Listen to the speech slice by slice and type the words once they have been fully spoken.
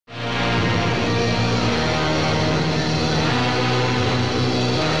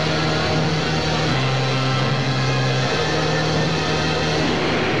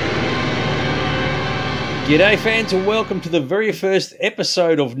G'day fans and welcome to the very first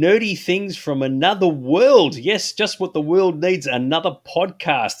episode of Nerdy Things from Another World. Yes, just what the world needs, another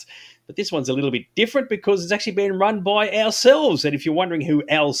podcast. But this one's a little bit different because it's actually being run by ourselves. And if you're wondering who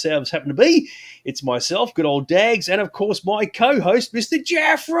ourselves happen to be, it's myself, good old Dags, and of course my co-host, Mr.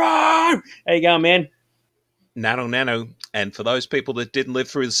 Jeffro. How you going, man? Nano. And for those people that didn't live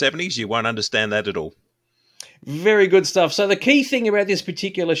through the 70s, you won't understand that at all. Very good stuff. So the key thing about this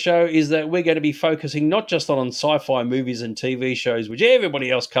particular show is that we're going to be focusing not just on sci-fi movies and TV shows, which everybody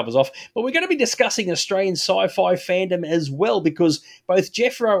else covers off, but we're going to be discussing Australian sci-fi fandom as well, because both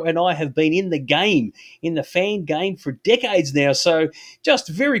Jeffro and I have been in the game, in the fan game for decades now. So just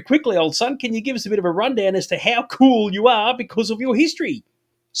very quickly, old son, can you give us a bit of a rundown as to how cool you are because of your history?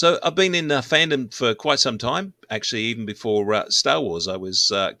 So I've been in fandom for quite some time, actually even before Star Wars. I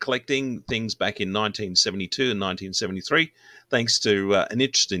was collecting things back in 1972 and 1973, thanks to an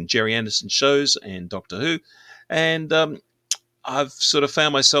interest in Jerry Anderson shows and Doctor Who. And I've sort of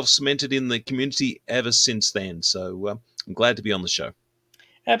found myself cemented in the community ever since then. So I'm glad to be on the show.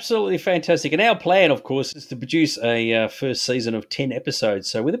 Absolutely fantastic. And our plan, of course, is to produce a first season of 10 episodes.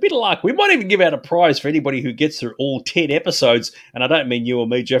 So with a bit of luck, we might even give out a prize for anybody who gets through all 10 episodes. And I don't mean you or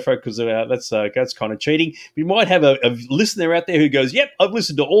me, Jeffro, because that's kind of cheating. We might have a listener out there who goes, yep, I've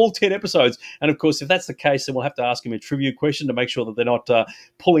listened to all 10 episodes. And of course, if that's the case, then we'll have to ask him a trivia question to make sure that they're not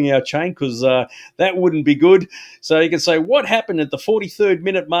pulling our chain, because that wouldn't be good. So you can say, what happened at the 43rd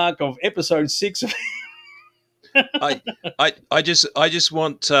minute mark of episode 6 of... I just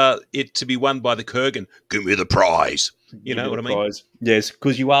want it to be won by the Kurgan. Give me the prize. You know what I mean? Prize. Yes,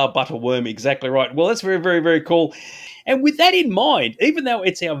 because you are Butterworm. Exactly right. Well, that's very, very, very cool. And with that in mind, even though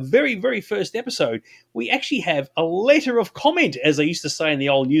it's our very, very first episode, we actually have a letter of comment, as I used to say in the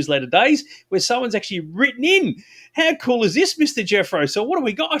old newsletter days, where someone's actually written in. How cool is this, Mr. Jeffro? So what have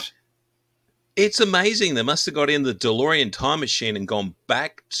we got? It's amazing. They must have got in the DeLorean time machine and gone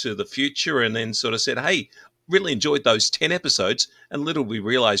back to the future and then sort of said, hey, really enjoyed those 10 episodes, and little we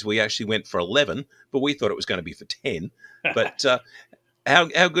realized we actually went for 11, but we thought it was going to be for 10. But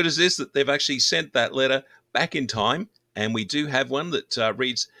how good is this that they've actually sent that letter back in time? And we do have one that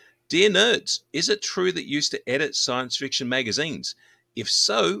reads, Dear Nerds, is it true that you used to edit science fiction magazines? If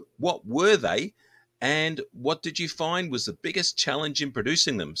so, what were they? And what did you find was the biggest challenge in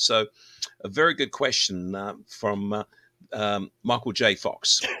producing them? So a very good question from Michael J.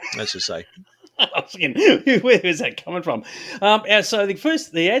 Fox, let's just say. I was thinking, where is that coming from? So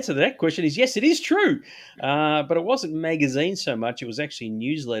the answer to that question is yes, it is true. But it wasn't magazines so much. It was actually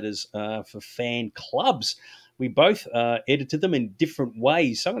newsletters for fan clubs. We both edited them in different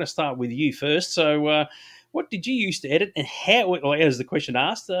ways. So I'm going to start with you first. So what did you used to edit, and how, or as the question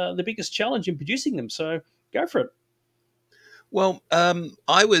asked, the biggest challenge in producing them? So go for it. Well,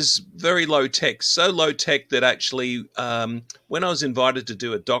 I was very low tech, so low tech that actually when I was invited to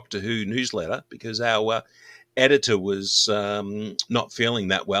do a Doctor Who newsletter, because our editor was not feeling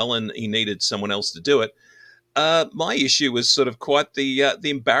that well and he needed someone else to do it, my issue was sort of quite the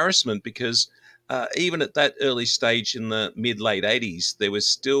embarrassment, because even at that early stage in the mid-late 80s, there was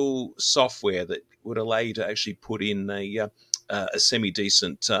still software that would allow you to actually put in a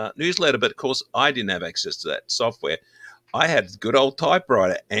semi-decent newsletter. But of course, I didn't have access to that software. I had the good old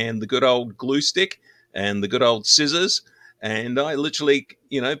typewriter and the good old glue stick and the good old scissors. And I literally,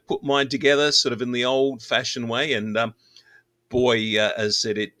 put mine together sort of in the old fashioned way. And boy, as I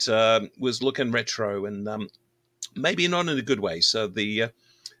said, it was looking retro and maybe not in a good way. So the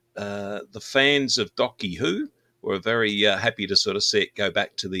fans of Doctor Who were very happy to sort of see it go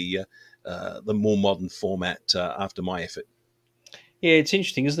back to the more modern format after my effort. Yeah, it's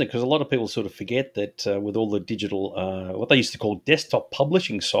interesting, isn't it? Because a lot of people sort of forget that with all the digital, what they used to call desktop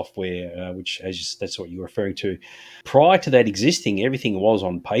publishing software, which that's what you're referring to, prior to that existing, everything was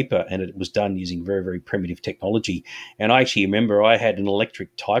on paper and it was done using very, very primitive technology. And I actually remember I had an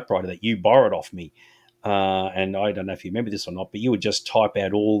electric typewriter that you borrowed off me. And I don't know if you remember this or not, but you would just type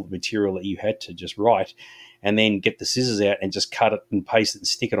out all the material that you had to just write and then get the scissors out and just cut it and paste it and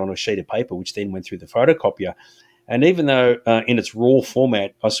stick it on a sheet of paper, which then went through the photocopier. And even though in its raw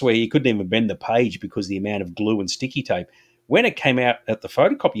format, I swear you couldn't even bend the page because of the amount of glue and sticky tape, when it came out at the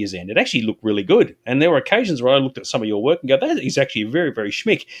photocopier's end, it actually looked really good. And there were occasions where I looked at some of your work and go, that is actually very, very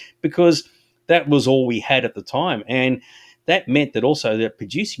schmick, because that was all we had at the time. And that meant that also that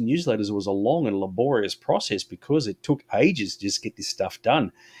producing newsletters was a long and laborious process because it took ages to just get this stuff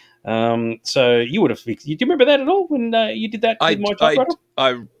done. So you would have, do you remember that at all when you did that with my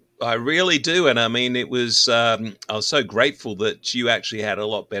typewriter? I really do. And I mean, it was, I was so grateful that you actually had a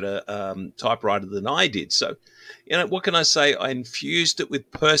lot better typewriter than I did. So, what can I say? I infused it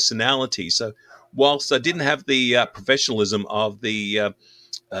with personality. So whilst I didn't have the professionalism of as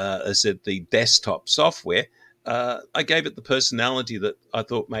I said, the desktop software, I gave it the personality that I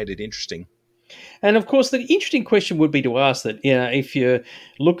thought made it interesting. And of course, the interesting question would be to ask that, if you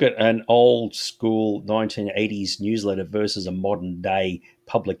look at an old school 1980s newsletter versus a modern day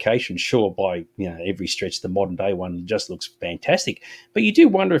publication, sure, by every stretch, the modern day one just looks fantastic. But you do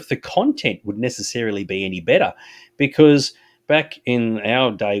wonder if the content would necessarily be any better, because back in our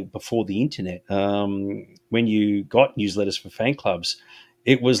day before the internet, when you got newsletters for fan clubs,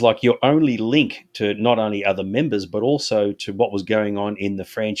 it was like your only link to not only other members, but also to what was going on in the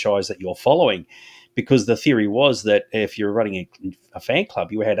franchise that you're following. Because the theory was that if you're running a fan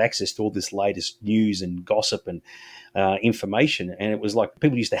club, you had access to all this latest news and gossip and information. And it was like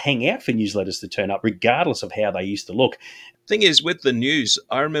people used to hang out for newsletters to turn up, regardless of how they used to look. Thing is, with the news,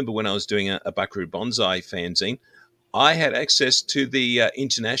 I remember when I was doing a Buckaroo Bonsai fanzine, I had access to the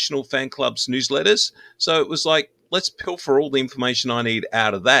international fan club's newsletters. So it was like, let's pilfer all the information I need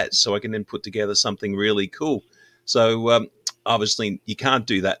out of that so I can then put together something really cool. So obviously you can't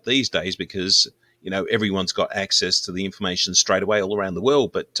do that these days because, everyone's got access to the information straight away all around the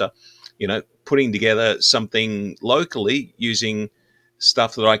world. But, putting together something locally using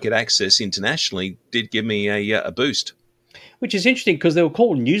stuff that I could access internationally did give me a boost. Which is interesting because they were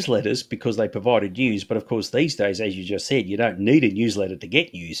called newsletters because they provided news. But of course, these days, as you just said, you don't need a newsletter to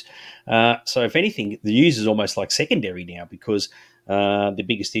get news. So if anything, the news is almost like secondary now, because the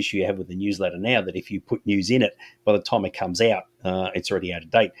biggest issue you have with the newsletter now, that if you put news in it, by the time it comes out, it's already out of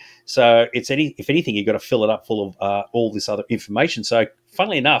date. So if anything, you've got to fill it up full of all this other information. So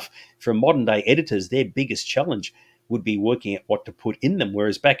funnily enough, for modern day editors, their biggest challenge would be working at what to put in them.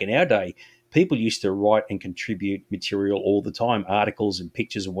 Whereas back in our day, people used to write and contribute material all the time, articles and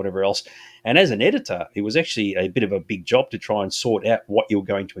pictures and whatever else. And as an editor, it was actually a bit of a big job to try and sort out what you were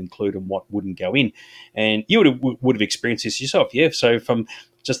going to include and what wouldn't go in. And you would have experienced this yourself, yeah? So from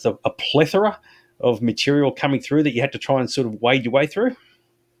just a plethora of material coming through that you had to try and sort of wade your way through?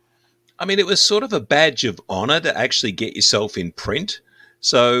 I mean, it was sort of a badge of honor to actually get yourself in print.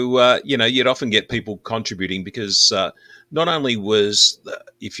 So, you'd often get people contributing because not only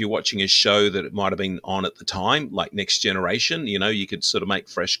if you're watching a show that it might have been on at the time, like Next Generation, you could sort of make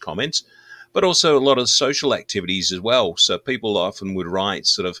fresh comments, but also a lot of social activities as well. So people often would write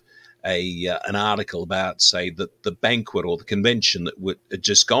sort of an article about, say, the banquet or the convention that had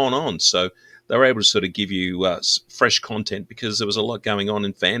just gone on. So they were able to sort of give you fresh content because there was a lot going on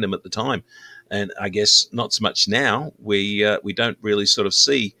in fandom at the time. And I guess not so much now. We don't really sort of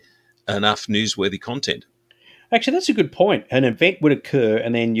see enough newsworthy content. Actually, that's a good point. An event would occur,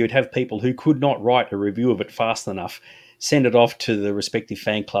 and then you'd have people who could not write a review of it fast enough send it off to the respective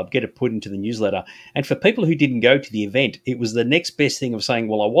fan club, get it put into the newsletter. And for people who didn't go to the event, it was the next best thing of saying,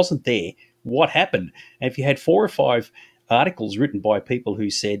 well, I wasn't there. What happened? And if you had 4 or 5 articles written by people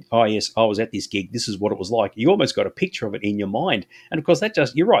who said, oh, yes, I was at this gig, this is what it was like, you almost got a picture of it in your mind. And of course,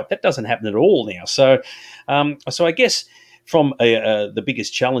 you're right, that doesn't happen at all now. So I guess from the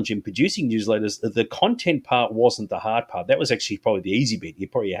biggest challenge in producing newsletters, the content part wasn't the hard part. That was actually probably the easy bit. You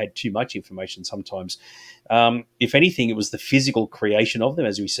probably had too much information sometimes. If anything, it was the physical creation of them,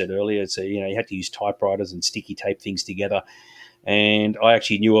 as we said earlier. So, you had to use typewriters and sticky tape things together. And I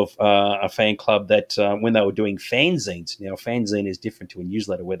actually knew of a fan club that when they were doing fanzines, now a fanzine is different to a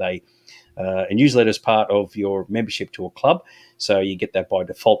newsletter, where a newsletter is part of your membership to a club, so you get that by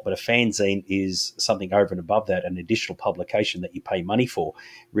default. But a fanzine is something over and above that, an additional publication that you pay money for,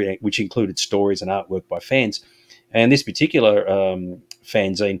 which included stories and artwork by fans. And this particular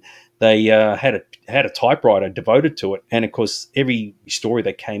fanzine, they had a typewriter devoted to it, and of course, every story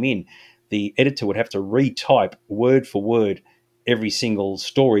that came in, the editor would have to retype word for word every single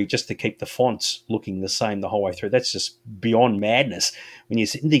story just to keep the fonts looking the same the whole way through. That's just beyond madness when you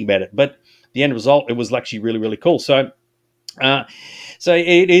sit and think about it. But the end result, it was actually really, really cool. So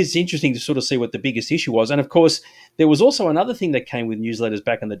it is interesting to sort of see what the biggest issue was. And of course, there was also another thing that came with newsletters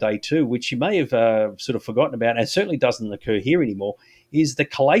back in the day too, which you may have sort of forgotten about, and certainly doesn't occur here anymore, is the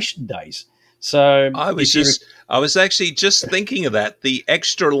collation days. So I was actually just thinking of that, the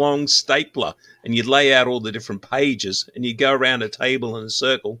extra long stapler, and you'd lay out all the different pages and you'd go around a table in a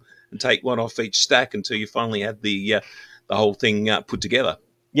circle and take one off each stack until you finally had the whole thing put together.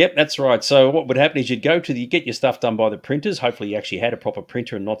 Yep, that's right. So what would happen is you'd get your stuff done by the printers. Hopefully you actually had a proper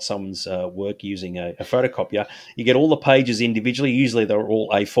printer and not someone's work using a photocopier. You get all the pages individually. Usually they were all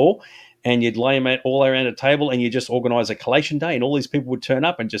A4. And you'd lay them out all around a table, and you just organise a collation day, and all these people would turn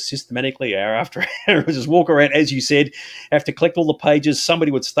up and just systematically, hour after hour, just walk around, as you said, have to collect all the pages.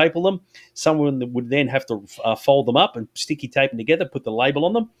 Somebody would staple them. Someone would then have to fold them up and sticky tape them together, put the label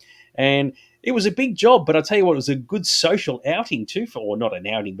on them. And It was a big job, but I tell you what, it was a good social outing too, or not an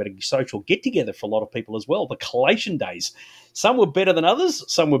outing, but a social get together for a lot of people as well. The collation days, some were better than others,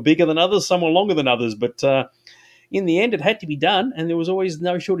 some were bigger than others, some were longer than others, but in the end, it had to be done, and there was always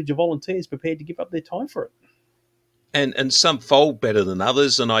no shortage of volunteers prepared to give up their time for it. And some fold better than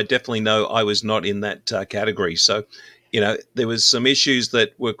others, and I definitely know I was not in that category. So, there was some issues that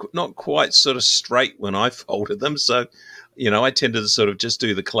were not quite sort of straight when I folded them. So, I tended to sort of just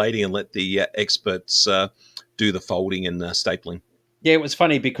do the collating and let the experts do the folding and stapling. Yeah, it was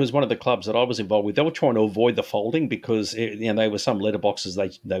funny because one of the clubs that I was involved with, they were trying to avoid the folding because there were some letterboxes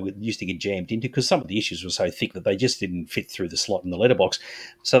they used to get jammed into because some of the issues were so thick that they just didn't fit through the slot in the letterbox.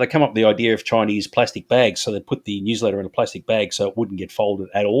 So they come up with the idea of trying to use plastic bags. So they put the newsletter in a plastic bag so it wouldn't get folded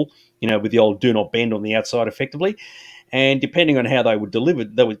at all, with the old do not bend on the outside effectively. And depending on how they were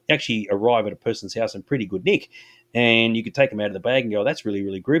delivered, they would actually arrive at a person's house in pretty good nick. And you could take them out of the bag and go, that's really,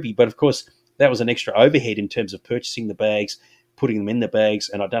 really groovy. But of course, that was an extra overhead in terms of purchasing the bags, putting them in the bags,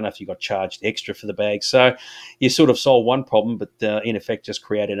 and I don't know if you got charged extra for the bags. So you sort of solved one problem, but in effect just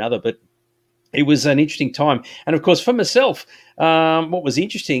create another. But it was an interesting time. And of course, for myself, what was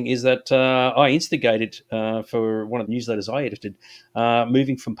interesting is that I instigated for one of the newsletters I edited,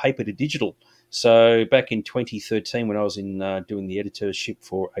 moving from paper to digital. So back in 2013, when I was in doing the editorship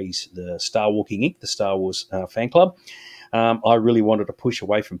for the Star Walking Inc., the Star Wars fan club, I really wanted to push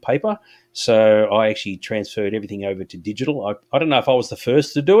away from paper. So I actually transferred everything over to digital. I don't know if I was the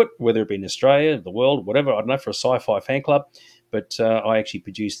first to do it, whether it be in Australia, the world, whatever. I don't know, for a sci-fi fan club. But I actually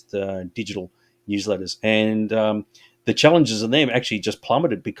produced digital newsletters. And the challenges in them actually just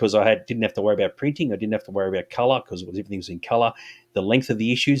plummeted because I didn't have to worry about printing. I didn't have to worry about color because everything was in color. The length of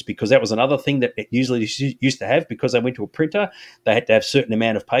the issues, because that was another thing that newsletters used to have, because they went to a printer, they had to have a certain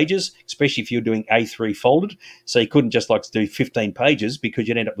amount of pages, especially if you're doing A3 folded. So you couldn't just do 15 pages because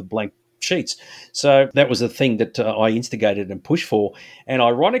you'd end up with blank sheets. So that was a thing that I instigated and pushed for. And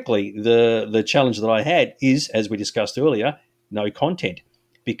ironically, the challenge that I had is, as we discussed earlier, no content,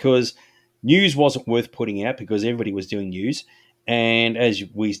 because news wasn't worth putting out because everybody was doing news. And as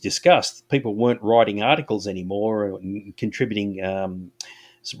we discussed, people weren't writing articles anymore and contributing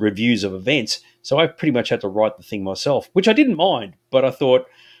reviews of events. So I pretty much had to write the thing myself, which I didn't mind, but I thought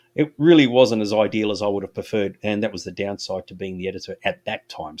it really wasn't as ideal as I would have preferred. And that was the downside to being the editor at that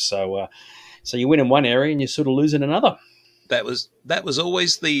time. So you win in one area and you sort of lose in another. That was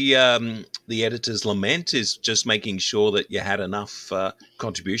always the editor's lament, is just making sure that you had enough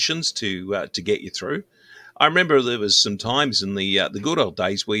contributions to get you through. I remember there was some times in the good old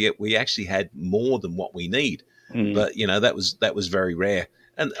days where we actually had more than what we need, but that was very rare.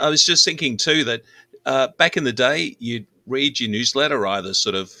 And I was just thinking too that back in the day, you'd read your newsletter either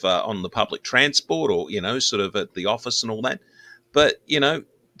sort of on the public transport or sort of at the office and all that. But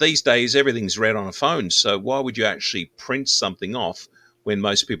these days everything's read on a phone, so why would you actually print something off when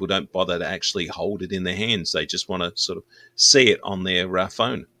most people don't bother to actually hold it in their hands? They just want to sort of see it on their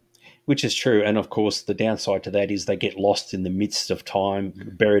phone. Which is true. And of course, the downside to that is they get lost in the midst of time,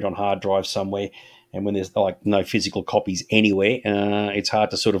 buried on hard drive somewhere. And when there's no physical copies anywhere, it's hard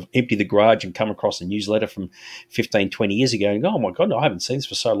to sort of empty the garage and come across a newsletter from 15, 20 years ago and go, oh my God, no, I haven't seen this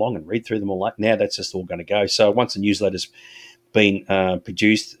for so long, and read through them all. Now that's just all going to go. So once a newsletter's been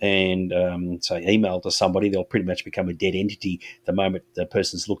produced and say emailed to somebody, they'll pretty much become a dead entity the moment the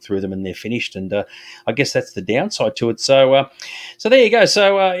person's looked through them and they're finished. And I guess that's the downside to it. So there you go.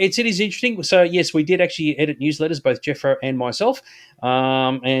 So it is interesting. So yes, we did actually edit newsletters, both Jeffro and myself.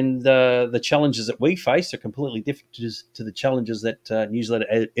 And the challenges that we face are completely different to the challenges that newsletter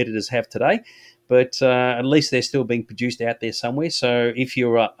editors have today. But at least they're still being produced out there somewhere. So if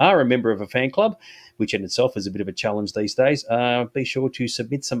you are a member of a fan club, which in itself is a bit of a challenge these days, be sure to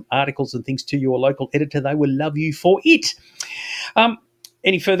submit some articles and things to your local editor. They will love you for it.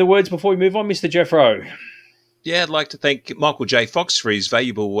 Any further words before we move on, Mr. Jeffro? Yeah, I'd like to thank Michael J. Fox for his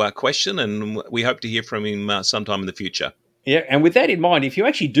valuable question, and we hope to hear from him sometime in the future. Yeah, and with that in mind, if you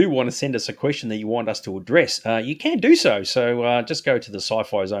actually do want to send us a question that you want us to address, you can do so. So just go to the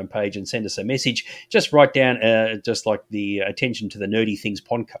Sci-Fi Zone page and send us a message. Just write down just like the attention to the Nerdy Things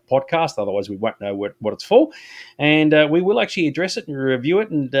podcast. Otherwise, we won't know what it's for. And we will actually address it and review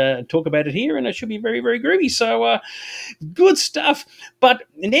it and talk about it here. And it should be very, very groovy. So good stuff. But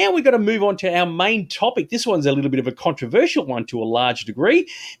now we've got to move on to our main topic. This one's a little bit of a controversial one to a large degree.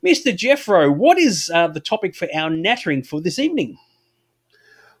 Mr. Jeffro, what is the topic for our nattering for this evening?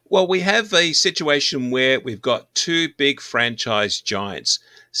 Well, we have a situation where we've got two big franchise giants,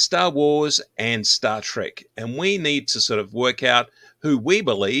 Star Wars and Star Trek, and we need to sort of work out who we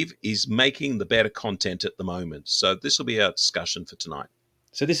believe is making the better content at the moment. So this will be our discussion for tonight.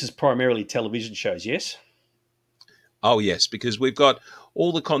 So this is primarily television shows, yes? Oh, yes, because we've got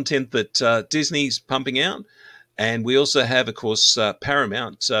all the content that Disney's pumping out. And we also have, of course,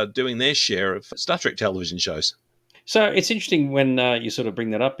 Paramount doing their share of Star Trek television shows. So it's interesting when you sort of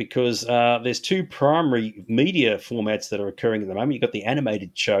bring that up because there's two primary media formats that are occurring at the moment. You've got the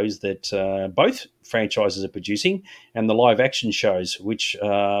animated shows that both franchises are producing, and the live action shows, which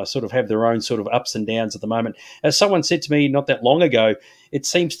sort of have their own sort of ups and downs at the moment. As someone said to me not that long ago, it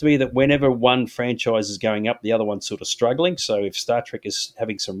seems to be that whenever one franchise is going up, the other one's sort of struggling. So if Star Trek is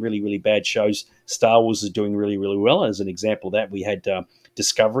having some really, really bad shows, Star Wars is doing really, really well. As an example of that, we had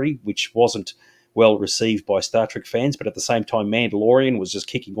Discovery, which wasn't well received by Star Trek fans, but at the same time, Mandalorian was just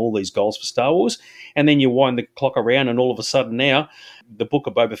kicking all these goals for Star Wars. And then you wind the clock around, and all of a sudden now, the Book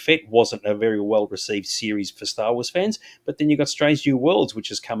of Boba Fett wasn't a very well received series for Star Wars fans. But then you've got Strange New Worlds, which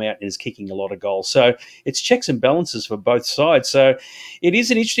has come out and is kicking a lot of goals. So it's checks and balances for both sides. So it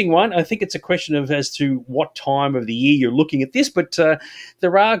is an interesting one. I think it's a question of as to what time of the year you're looking at this, but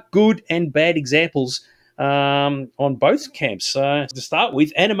there are good and bad examples on both camps. To start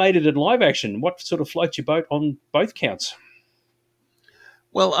with, animated and live action, what sort of floats your boat on both counts?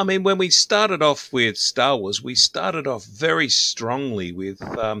 Well, I mean, when we started off with Star Wars, we started off very strongly with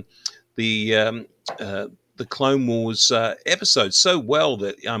the um, the Clone Wars episodes so well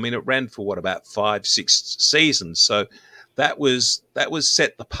that I mean it ran for what about 5, 6 seasons. So that was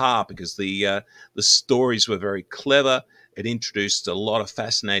set the par because the stories were very clever. It introduced a lot of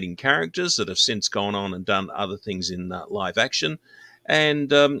fascinating characters that have since gone on and done other things in live action,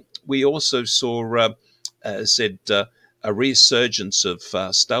 and we also saw, said. A resurgence of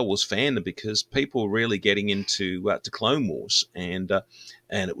Star Wars fandom because people were really getting into to Clone Wars, and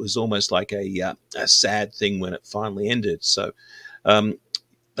it was almost like a sad thing when it finally ended. So um,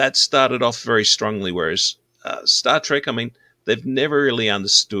 that started off very strongly. Whereas Star Trek, I mean, they've never really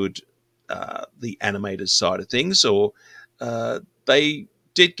understood the animated side of things, or they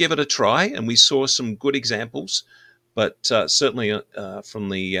did give it a try, and we saw some good examples. But certainly from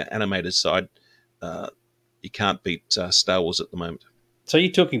the animated side, uh, you can't beat Star Wars at the moment. So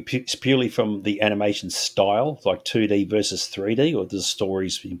you're talking purely from the animation style, like 2D versus 3D, or the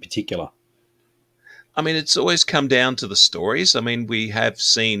stories in particular? I mean, it's always come down to the stories. I mean, we have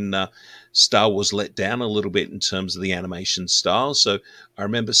seen Star Wars let down a little bit in terms of the animation style. So I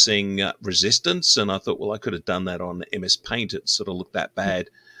remember seeing Resistance, and I thought, well, I could have done that on MS Paint. It sort of looked that bad.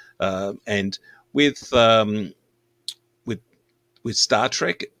 And with with with Star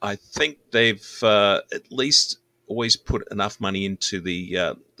Trek, I think they've at least always put enough money into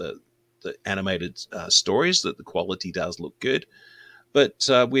the animated stories that the quality does look good. But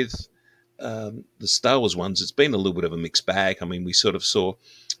with the Star Wars ones, it's been a little bit of a mixed bag. I mean, we sort of saw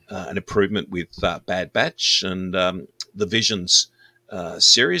an improvement with Bad Batch, and the Visions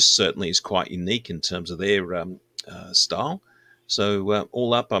series certainly is quite unique in terms of their style. So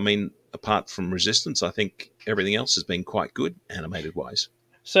all up, I mean, apart from Resistance, I think everything else has been quite good animated wise.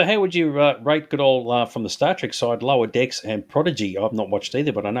 So how would you rate good old from the Star Trek side, Lower Decks and Prodigy? I've not watched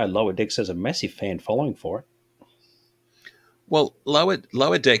either, but I know Lower Decks has a massive fan following for it. Well,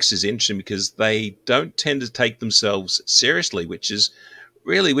 lower decks is interesting because they don't tend to take themselves seriously, which is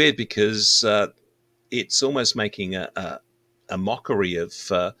really weird because it's almost making a mockery of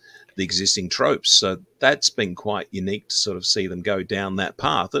the existing tropes. So that's been quite unique to sort of see them go down that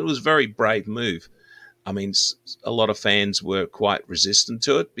path. It was a very brave move. I mean, a lot of fans were quite resistant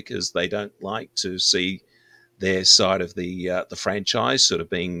to it because they don't like to see their side of the franchise sort of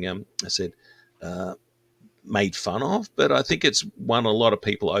being, I said, uh, made fun of. But I think it's won a lot of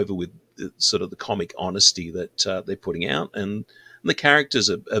people over with sort of the comic honesty that they're putting out, and the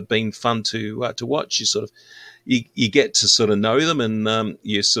characters have been fun to watch. You sort of you get to sort of know them, and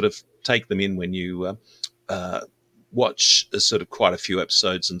you sort of take them in when you watch sort of quite a few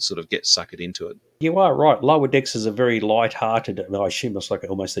episodes and sort of get suckered into it. You are right. Lower Decks is a very light-hearted, I assume it's like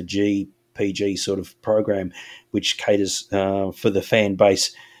almost a GPG sort of program, which caters for the fan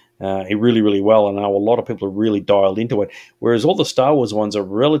base really, really well. And I know a lot of people are really dialed into it. Whereas all the Star Wars ones are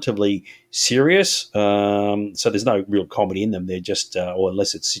relatively serious. So there's no real comedy in them. They're just, or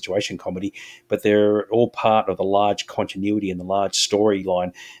unless it's situation comedy, but they're all part of the large continuity and the large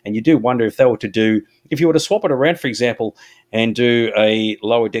storyline. And you do wonder if they were to do, if you were to swap it around, for example, and do a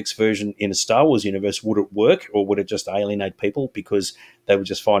Lower Decks version in a Star Wars universe, would it work, or would it just alienate people because they would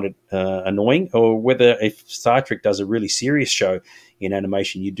just find it annoying? Or whether if Star Trek does a really serious show in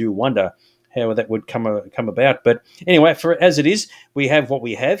animation, you do wonder how that would come about. But anyway, for as it is, we have what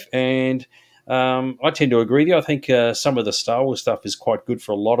we have, and I tend to agree with you. I think some of the Star Wars stuff is quite good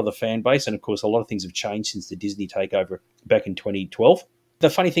for a lot of the fan base, and of course, a lot of things have changed since the Disney takeover back in 2012. The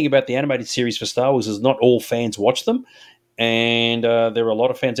funny thing about the animated series for Star Wars is not all fans watch them. And there are a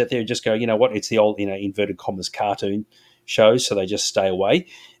lot of fans out there who just go, you know what, it's the old, inverted commas cartoon shows, so they just stay away,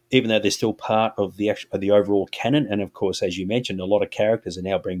 even though they're still part of the overall canon. And of course, as you mentioned, a lot of characters are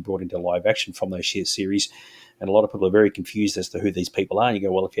now being brought into live action from those series, and a lot of people are very confused as to who these people are. And you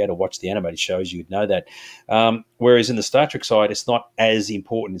go, well, if you had to watch the animated shows, you'd know that. Whereas in the Star Trek side, it's not as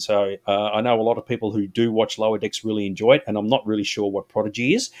important. So I know a lot of people who do watch Lower Decks really enjoy it, and I'm not really sure what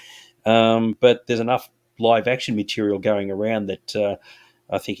Prodigy is, but there's enough live action material going around that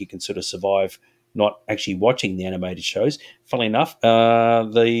I think you can sort of survive not actually watching the animated shows. Funnily enough,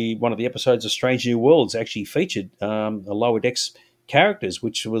 one of the episodes of Strange New Worlds actually featured the Lower Decks characters,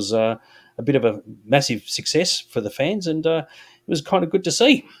 which was a bit of a massive success for the fans, and it was kind of good to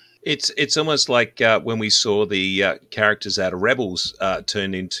see. It's almost like when we saw the characters out of Rebels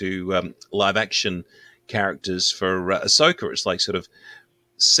turned into live action characters for Ahsoka. It's like sort of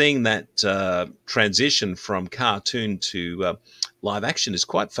seeing that transition from cartoon to live action is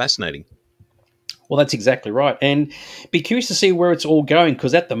quite fascinating. Well, that's exactly right. And be curious to see where it's all going,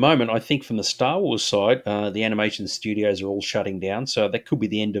 because at the moment, I think from the Star Wars side, the animation studios are all shutting down. So that could be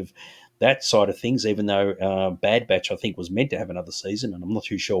the end of that side of things, even though Bad Batch, I think, was meant to have another season. And I'm not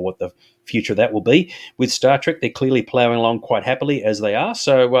too sure what the future of that will be. With Star Trek, they're clearly ploughing along quite happily as they are.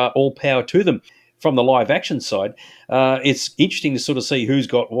 So all power to them. From the live action side, it's interesting to sort of see who's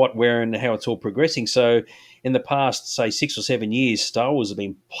got what, where, and how it's all progressing. So, in the past, say 6 or 7 years, Star Wars have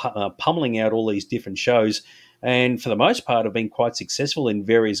been pummeling out all these different shows, and for the most part, have been quite successful in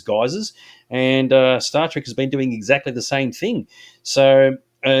various guises. And Star Trek has been doing exactly the same thing. So,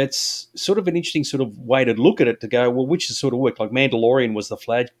 it's sort of an interesting sort of way to look at it, to go, well, which has sort of worked. Like Mandalorian was the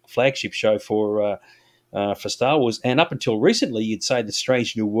flagship show for Star Wars. And up until recently, you'd say that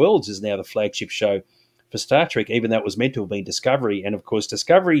Strange New Worlds is now the flagship show for Star Trek, even though it was meant to have been Discovery. And of course,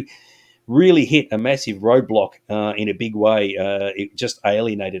 Discovery really hit a massive roadblock in a big way. It just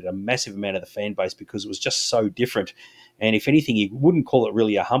alienated a massive amount of the fan base because it was just so different. And if anything, you wouldn't call it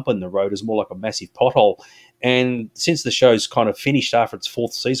really a hump in the road. It's more like a massive pothole. And since the show's kind of finished after its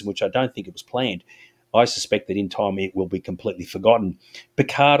 4th season, which I don't think it was planned, I suspect that in time it will be completely forgotten.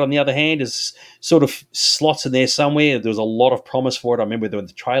 Picard, on the other hand, is sort of slots in there somewhere. There was a lot of promise for it. I remember when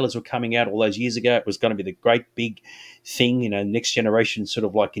the trailers were coming out all those years ago, it was going to be the great big thing, next generation sort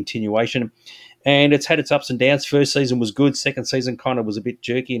of like continuation. And it's had its ups and downs. First season was good. Second season kind of was a bit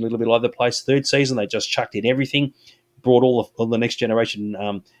jerky and a little bit all over the place. Third season, they just chucked in everything, brought all the next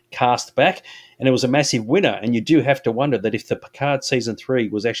generation cast back, and it was a massive winner. And you do have to wonder that if the Picard season 3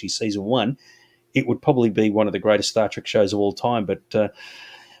 was actually season 1, it would probably be one of the greatest Star Trek shows of all time, but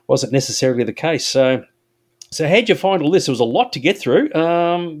wasn't necessarily the case. So how'd you find all this? There was a lot to get through,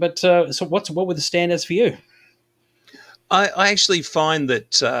 but so what were the standouts for you? I actually find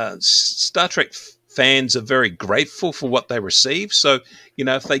that Star Trek fans are very grateful for what they receive. So,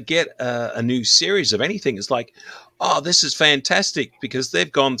 if they get a new series of anything, it's like, oh, this is fantastic, because they've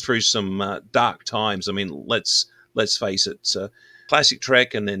gone through some dark times. I mean, let's face it. Classic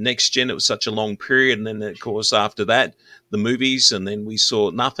Trek and then Next Gen, it was such a long period. And then, of course, after that, the movies, and then we saw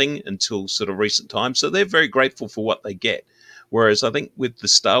nothing until sort of recent times. So they're very grateful for what they get. Whereas I think with the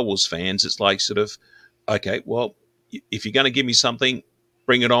Star Wars fans, it's like sort of, okay, well, if you're going to give me something,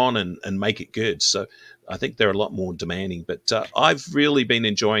 bring it on and make it good. So I think they're a lot more demanding. But I've really been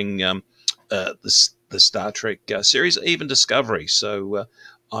enjoying the Star Trek series, even Discovery. So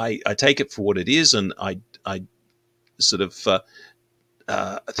I take it for what it is, and I sort of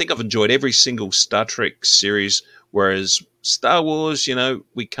I think I've enjoyed every single Star Trek series, whereas Star Wars,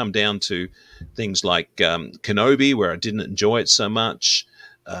 we come down to things like Kenobi, where I didn't enjoy it so much,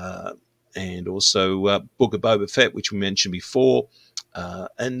 and also Book of Boba Fett, which we mentioned before.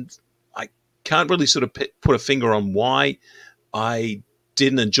 And I can't really sort of put a finger on why I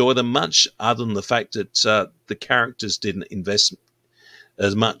didn't enjoy them much, other than the fact that the characters didn't invest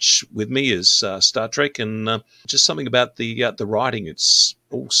as much with me as Star Trek, and just something about the writing. It's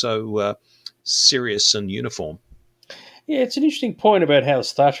also serious and uniform. Yeah, it's an interesting point about how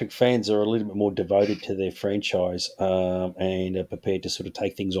Star Trek fans are a little bit more devoted to their franchise and are prepared to sort of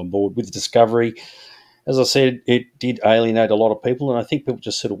take things on board. With Discovery, as I said, it did alienate a lot of people, and I think people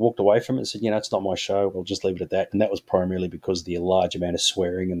just sort of walked away from it and said, it's not my show, I'll just leave it at that. And that was primarily because of the large amount of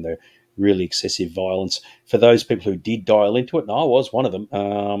swearing and the really excessive violence. For those people who did dial into it, and I was one of them,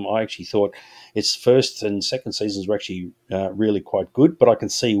 I actually thought its first and second seasons were actually really quite good, but I can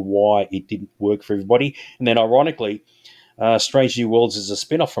see why it didn't work for everybody. And then ironically, Strange New Worlds is a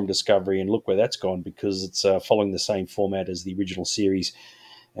spin-off from Discovery, and look where that's gone, because it's following the same format as the original series.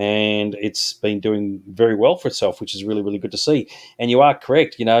 and it's been doing very well for itself, which is really, really good to see. And you are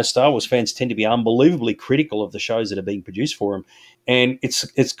correct. Star Wars fans tend to be unbelievably critical of the shows that are being produced for them, and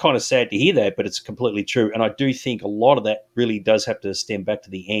it's kind of sad to hear that, but it's completely true. And I do think a lot of that really does have to stem back to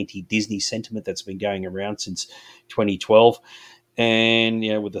the anti-Disney sentiment that's been going around since 2012. And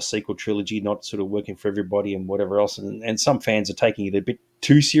with the sequel trilogy not sort of working for everybody and whatever else, and some fans are taking it a bit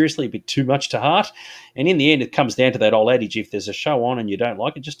too seriously, a bit too much to heart. And in the end, it comes down to that old adage: if there's a show on and you don't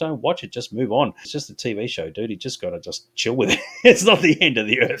like it, just don't watch it, just move on. It's just a TV show, dude. You just got to just chill with it. It's not the end of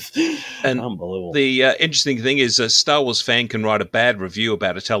the earth. And unbelievable. The interesting thing is, a Star Wars fan can write a bad review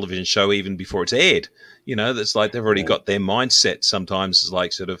about a television show even before it's aired. That's like they've already got their mindset. Sometimes it's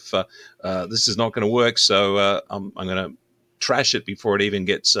like sort of, this is not going to work, so I'm going to trash it before it even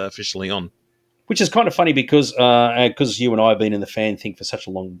gets officially on. Which is kind of funny because you and I have been in the fan thing for such a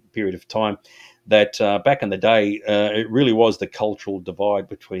long period of time that back in the day, it really was the cultural divide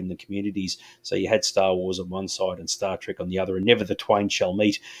between the communities. So you had Star Wars on one side and Star Trek on the other, and never the twain shall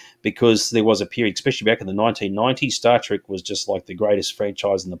meet, because there was a period, especially back in the 1990s, Star Trek was just like the greatest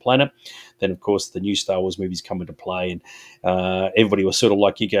franchise on the planet. Then, of course, the new Star Wars movies come into play, and everybody was sort of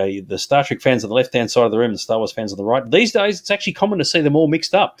like, you go, the Star Trek fans on the left-hand side of the room, the Star Wars fans on the right. These days, it's actually common to see them all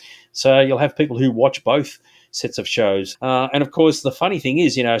mixed up. So you'll have people who watch both sets of shows. And of course, the funny thing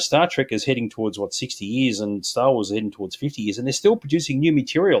is, Star Trek is heading towards, 60 years, and Star Wars is heading towards 50 years, and they're still producing new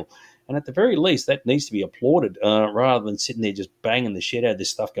material. And at the very least, that needs to be applauded, rather than sitting there just banging the shit out of this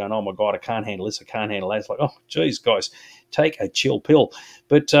stuff going, oh my God, I can't handle this, I can't handle that. It's like, oh, geez, guys, take a chill pill.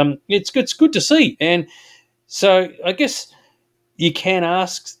 But it's good to see. And so I guess you can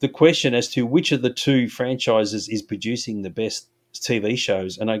ask the question as to which of the two franchises is producing the best TV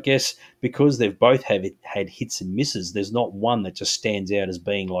shows, and I guess because they've both had hits and misses, there's not one that just stands out as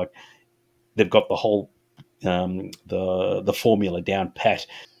being like they've got the whole the formula down pat.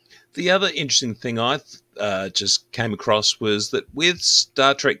 The other interesting thing I just came across was that with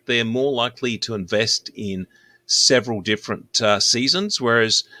Star Trek, they're more likely to invest in several different seasons,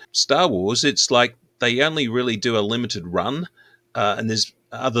 whereas Star Wars, it's like they only really do a limited run, and there's,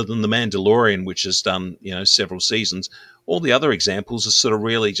 other than The Mandalorian, which has done several seasons, all the other examples are sort of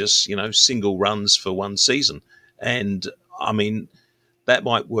really just, single runs for one season. And I mean, that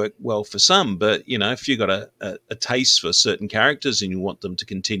might work well for some, but, if you've got a taste for certain characters and you want them to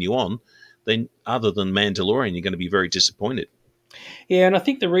continue on, then other than Mandalorian, you're going to be very disappointed. Yeah, and I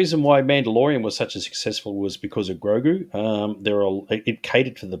think the reason why Mandalorian was such a successful was because of Grogu. It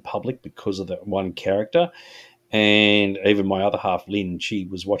catered for the public because of that one character. And even my other half, Lynn, she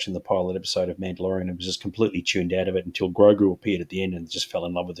was watching the pilot episode of Mandalorian and was just completely tuned out of it until Grogu appeared at the end and just fell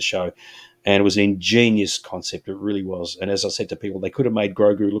in love with the show. And it was an ingenious concept. It really was. And as I said to people, they could have made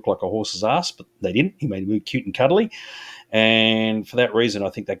Grogu look like a horse's ass, but they didn't. He made him look cute and cuddly. And for that reason, I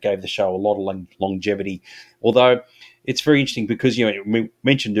think that gave the show a lot of longevity. Although it's very interesting because, we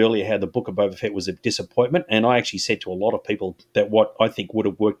mentioned earlier how the Book of Boba Fett was a disappointment. And I actually said to a lot of people that what I think would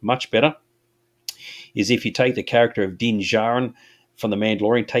have worked much better is if you take the character of Din Djarin from The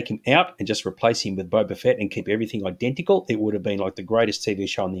Mandalorian, take him out and just replace him with Boba Fett and keep everything identical, it would have been like the greatest TV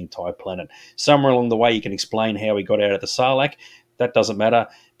show on the entire planet. Somewhere along the way, you can explain how he got out of the Sarlacc. That doesn't matter,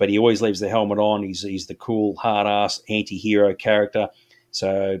 but he always leaves the helmet on. He's the cool, hard-ass, anti-hero character.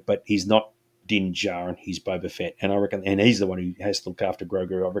 But he's not Din Djarin, he's Boba Fett. And I reckon, and he's the one who has to look after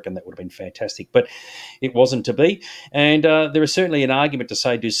Grogu. I reckon that would have been fantastic. But it wasn't to be. And there is certainly an argument to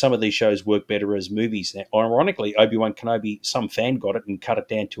say, do some of these shows work better as movies? Now, ironically, Obi-Wan Kenobi, some fan got it and cut it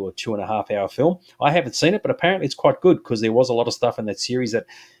down to a 2.5-hour film. I haven't seen it, but apparently it's quite good because there was a lot of stuff in that series that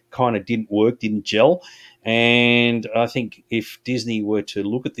kind of didn't work, didn't gel. And I think if Disney were to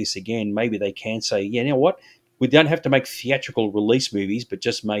look at this again, maybe they can say, yeah, you know what? We don't have to make theatrical release movies, but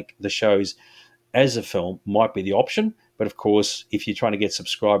just make the shows as a film might be the option. But of course, if you're trying to get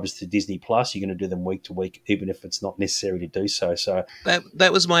subscribers to Disney Plus, you're going to do them week to week, even if it's not necessary to do so. So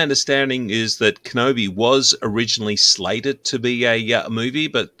that was my understanding, is that Kenobi was originally slated to be a movie,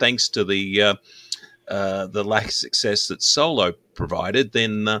 but thanks to the lack of success that Solo provided,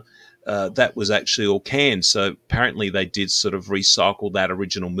 then that was actually all canned. So apparently they did sort of recycle that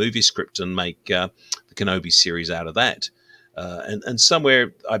original movie script and make the Kenobi series out of that. And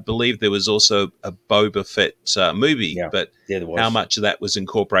somewhere I believe there was also a Boba Fett movie, but how much of that was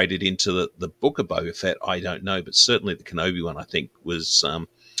incorporated into the Book of Boba Fett, I don't know. But certainly the Kenobi one, I think, was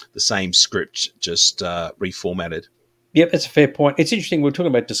the same script, just reformatted. Yep, that's a fair point. It's interesting. We were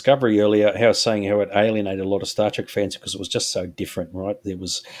talking about Discovery earlier. How I was saying how it alienated a lot of Star Trek fans because it was just so different, right? There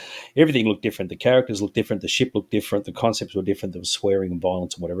was everything looked different. The characters looked different. The ship looked different. The concepts were different. There was swearing and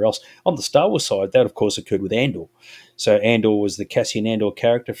violence and whatever else. On the Star Wars side, that of course occurred with Andor. So Andor was the Cassian Andor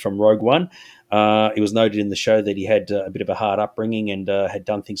character from Rogue One. It was noted in the show that he had a bit of a hard upbringing and had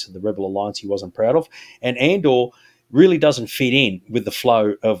done things for the Rebel Alliance he wasn't proud of. And Andor really doesn't fit in with the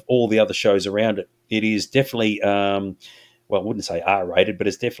flow of all the other shows around it. It is definitely, well, I wouldn't say R-rated, but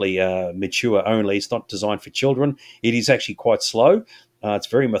it's definitely mature only. It's not designed for children. It is actually quite slow. It's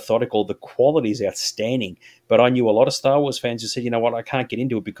very methodical. The quality is outstanding. But I knew a lot of Star Wars fans who said, you know what, I can't get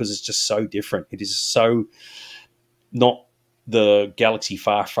into it because it's just so different. It is so not the galaxy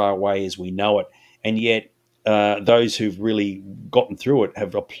far, far away as we know it. And yet those who've really gotten through it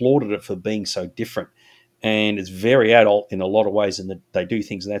have applauded it for being so different. And it's very adult in a lot of ways, and they do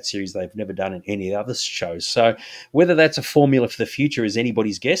things in that series they've never done in any other shows. So whether that's a formula for the future is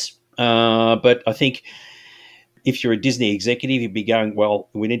anybody's guess. But I think if you're a Disney executive, you'd be going, well,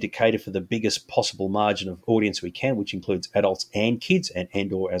 we need to cater for the biggest possible margin of audience we can, which includes adults and kids. And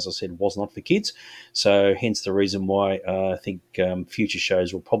Andor, as I said, was not for kids. So hence the reason why I think future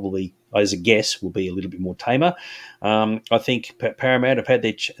shows will probably, as a guess, will be a little bit more tamer. I think Paramount have had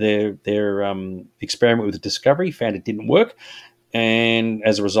their experiment with Discovery, found it didn't work. And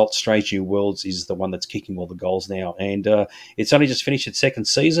as a result, Strange New Worlds is the one that's kicking all the goals now. And it's only just finished its second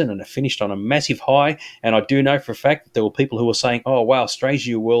season, and it finished on a massive high. And I do know for a fact that there were people who were saying, oh, wow, Strange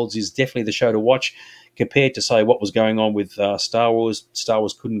New Worlds is definitely the show to watch, compared to, say, what was going on with Star Wars. Star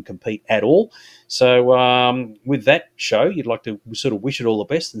Wars couldn't compete at all. So with that show, you'd like to sort of wish it all the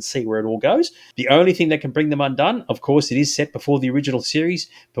best and see where it all goes. The only thing that can bring them undone, of course, it is set before the original series,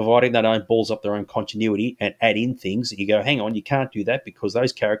 providing they don't balls up their own continuity and add in things that you go, hang on, you can't do that because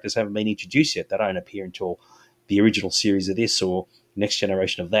those characters haven't been introduced yet. They don't appear until the original series of this or next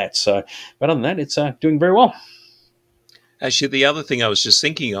generation of that. So, but other than that, it's doing very well. Actually, the other thing I was just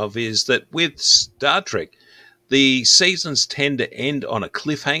thinking of is that with Star Trek, the seasons tend to end on a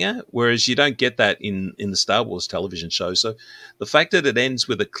cliffhanger, whereas you don't get that in the Star Wars television show. So the fact that it ends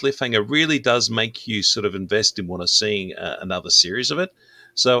with a cliffhanger really does make you sort of invest in want to seeing another series of it.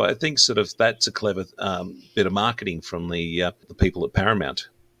 So I think sort of that's a clever bit of marketing from the people at Paramount.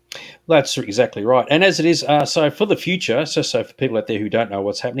 That's exactly right. And as it is, so for the future, so for people out there who don't know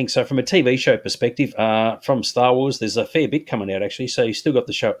what's happening, so from a TV show perspective, from Star Wars, there's a fair bit coming out, actually. So you've still got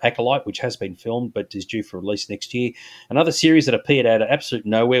the show Acolyte, which has been filmed but is due for release next year. Another series that appeared out of absolute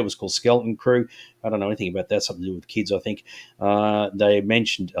nowhere was called Skeleton Crew. I don't know anything about that, something to do with kids, I think. They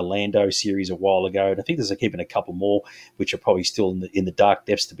mentioned a Lando series a while ago, and I think there's keeping a couple more, which are probably still in the dark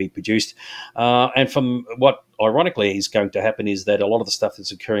depths to be produced. And from what ironically is going to happen is that a lot of the stuff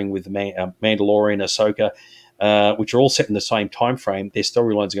that's occurring with Mandalorian, Ahsoka, which are all set in the same time frame, their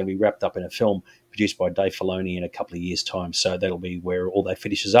storylines are going to be wrapped up in a film produced by Dave Filoni in a couple of years' time. So that'll be where all that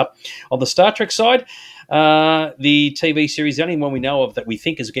finishes up. On the Star Trek side, the TV series, the only one we know of that we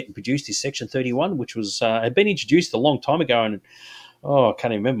think is getting produced is Section 31, which was had been introduced a long time ago, and I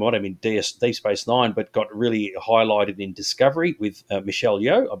can't even remember what I mean, Deep Space Nine, but got really highlighted in Discovery with Michelle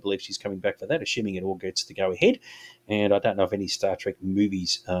Yeoh. I believe she's coming back for that, assuming it all gets to go ahead. And I don't know of any Star Trek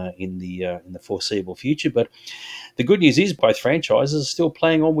movies in the foreseeable future. But the good news is both franchises are still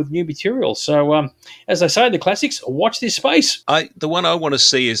playing on with new material. So, as I say, the classics, watch this space. The one I want to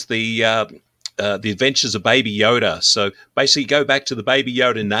see is the Adventures of Baby Yoda. So basically, go back to the Baby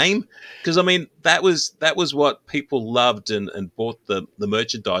Yoda name, because I mean that was what people loved and bought the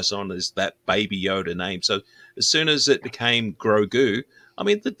merchandise on, is that Baby Yoda name. So as soon as it became Grogu, I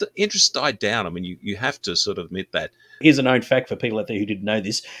mean the interest died down. I mean you have to sort of admit that. Here's a known fact for people out there who didn't know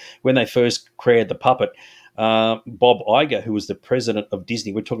this: when they first created the puppet, Bob Iger, who was the president of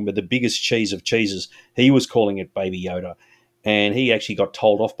Disney, we're talking about the biggest cheese of cheeses, he was calling it Baby Yoda. And he actually got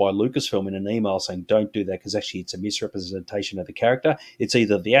told off by Lucasfilm in an email saying, don't do that, because actually it's a misrepresentation of the character. It's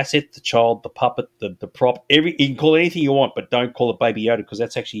either the asset, the child, the puppet, the prop. You can call it anything you want, but don't call it Baby Yoda, because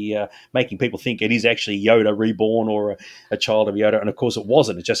that's actually making people think it is actually Yoda reborn or a child of Yoda. And of course it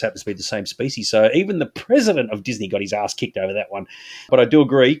wasn't. It just happens to be the same species. So even the president of Disney got his ass kicked over that one. But I do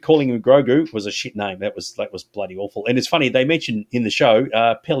agree, calling him Grogu was a shit name. That was bloody awful. And it's funny, they mentioned in the show,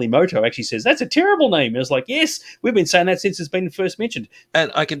 Pelimoto actually says, that's a terrible name. And I was like, yes, we've been saying that since it's been first mentioned.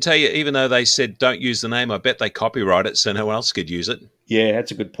 And I can tell you, even though they said don't use the name, I bet they copyright it so no one else could use it. Yeah,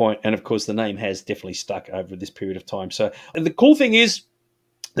 that's a good point. And of course, the name has definitely stuck over this period of time. So the cool thing is,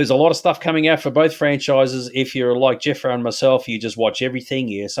 there's a lot of stuff coming out for both franchises. If you're like Jeffro and myself, you just watch everything.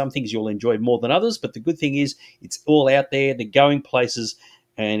 Yeah, some things you'll enjoy more than others. But the good thing is, it's all out there. They're going places.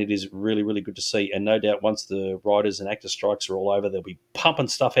 and it is really, really good to see. And no doubt once the writers and actor strikes are all over, they'll be pumping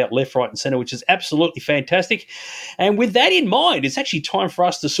stuff out left, right, and centre, which is absolutely fantastic. And with that in mind, it's actually time for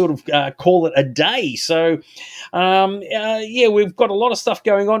us to sort of call it a day. So, yeah, we've got a lot of stuff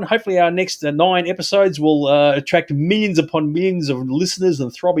going on. Hopefully our next 9 episodes will attract millions upon millions of listeners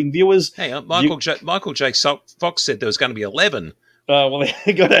and throbbing viewers. Hang on, Michael J. Fox said there was going to be 11. Well,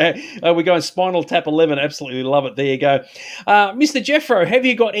 we're going Spinal Tap 11. Absolutely love it. There you go. Mr. Jeffro, have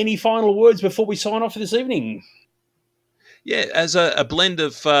you got any final words before we sign off for this evening? Yeah, as a blend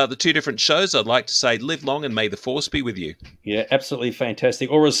of the 2 different shows, I'd like to say live long and may the force be with you. Yeah, absolutely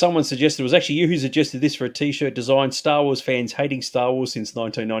fantastic. Or as someone suggested, it was actually you who suggested this for a T-shirt design, Star Wars fans hating Star Wars since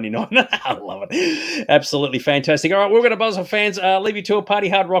 1999. I love it. Absolutely fantastic. All right, we're going to buzz off, fans. Leave you to a party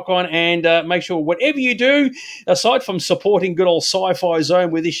hard, rock on, and make sure whatever you do, aside from supporting good old Sci-Fi Zone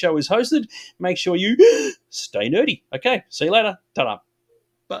where this show is hosted, make sure you stay nerdy. Okay, see you later. Ta-da.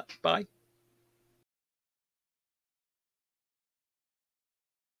 Bye.